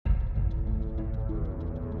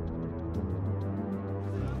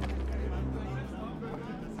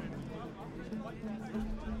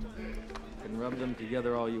Rub them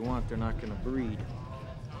together all you want, they're not gonna breed.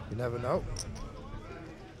 You never know.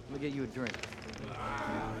 Let me get you a drink.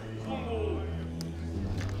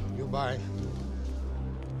 You buy.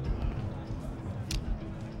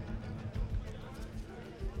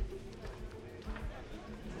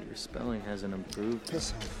 Your spelling hasn't improved.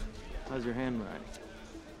 Piss off. How's your handwriting?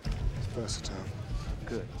 It's versatile.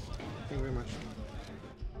 Good. Thank you very much.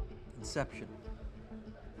 Inception.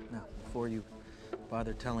 Now, before you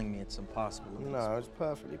bother telling me it's impossible. No, it's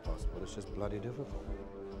perfectly possible. It's just bloody difficult.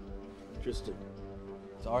 Interested.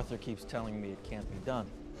 So Arthur keeps telling me it can't be done.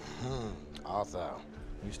 Arthur.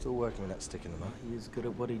 You still working with that stick in the mud? He is good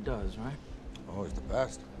at what he does, right? Oh, he's the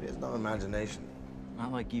best. He has no imagination.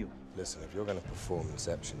 Not like you. Listen, if you're going to perform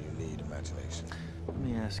Inception, you need imagination. Let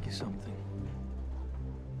me ask you something.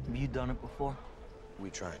 Have you done it before? We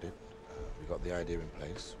tried it. We got the idea in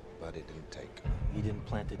place, but it didn't take. You didn't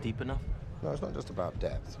plant it deep enough? No, it's not just about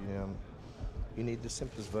depth. You need the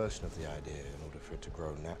simplest version of the idea in order for it to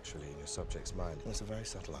grow naturally in your subject's mind. And it's a very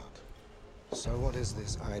subtle art. So what is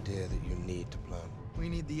this idea that you need to plant? We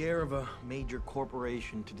need the heir of a major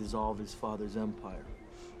corporation to dissolve his father's empire.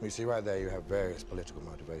 You see, right there, you have various political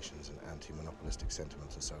motivations and anti-monopolistic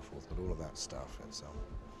sentiments and so forth, but all of that stuff,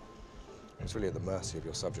 it's really at the mercy of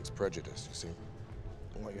your subject's prejudice, you see.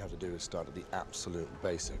 And what you have to do is start at the absolute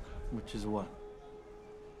basic. Which is what?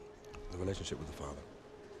 The relationship with the father.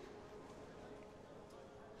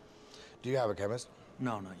 Do you have a chemist?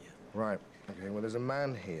 No, not yet. Right. Okay, well, there's a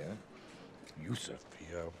man here, Yusuf,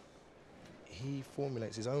 he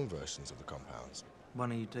formulates his own versions of the compounds. Why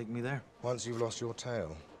don't you take me there? Once you've lost your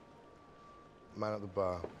tail, man at the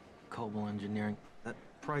bar. Cobol Engineering. That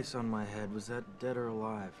price on my head, was that dead or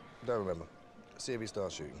alive? Don't remember. See if he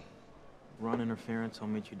starts shooting. Run interference, I'll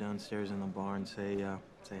meet you downstairs in the bar and say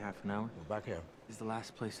half an hour. We're back here. Is the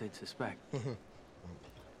last place they'd suspect.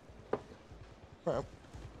 Well.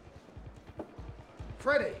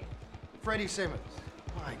 Freddie Simmons.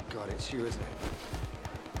 My God, it's you, isn't it?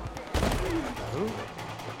 No?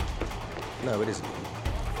 No, it isn't.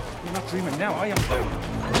 You're not dreaming now, I am.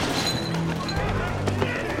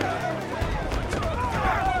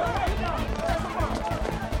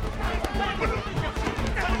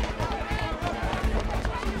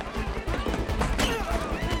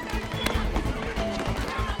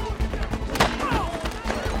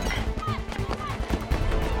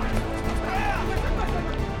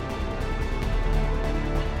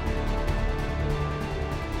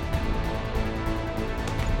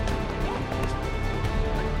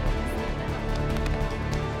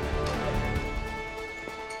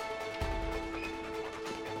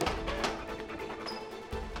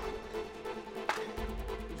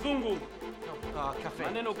 Zungu. Cafe.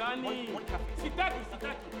 Maneno gani? Sitaki.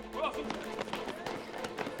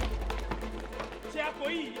 Chako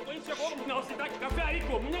hii, iko nchi yako na usitaki kafe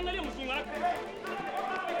haiko. Mniangalie mzungu wako.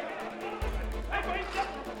 Haiko nchi.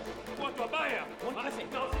 Watu wabaya.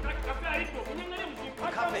 Na usitaki kafe haiko. Mniangalie mzungu.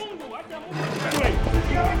 Hata Mungu, hata Mungu.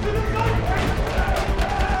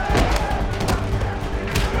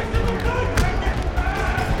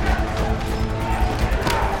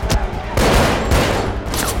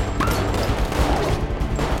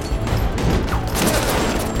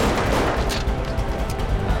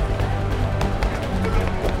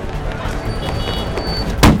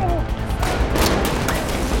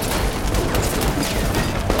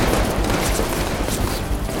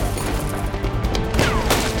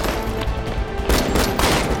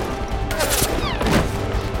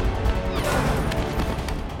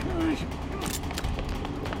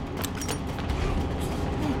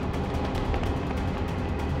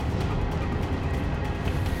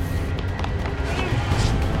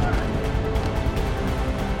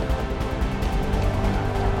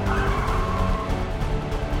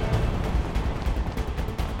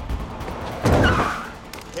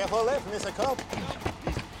 Careful left, Mr. Cobb.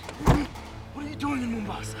 What are you doing in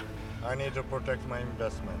Mombasa? I need to protect my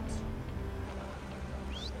investments.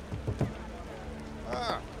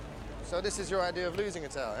 Ah, so this is your idea of losing a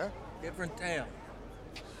tail, huh? Different tale.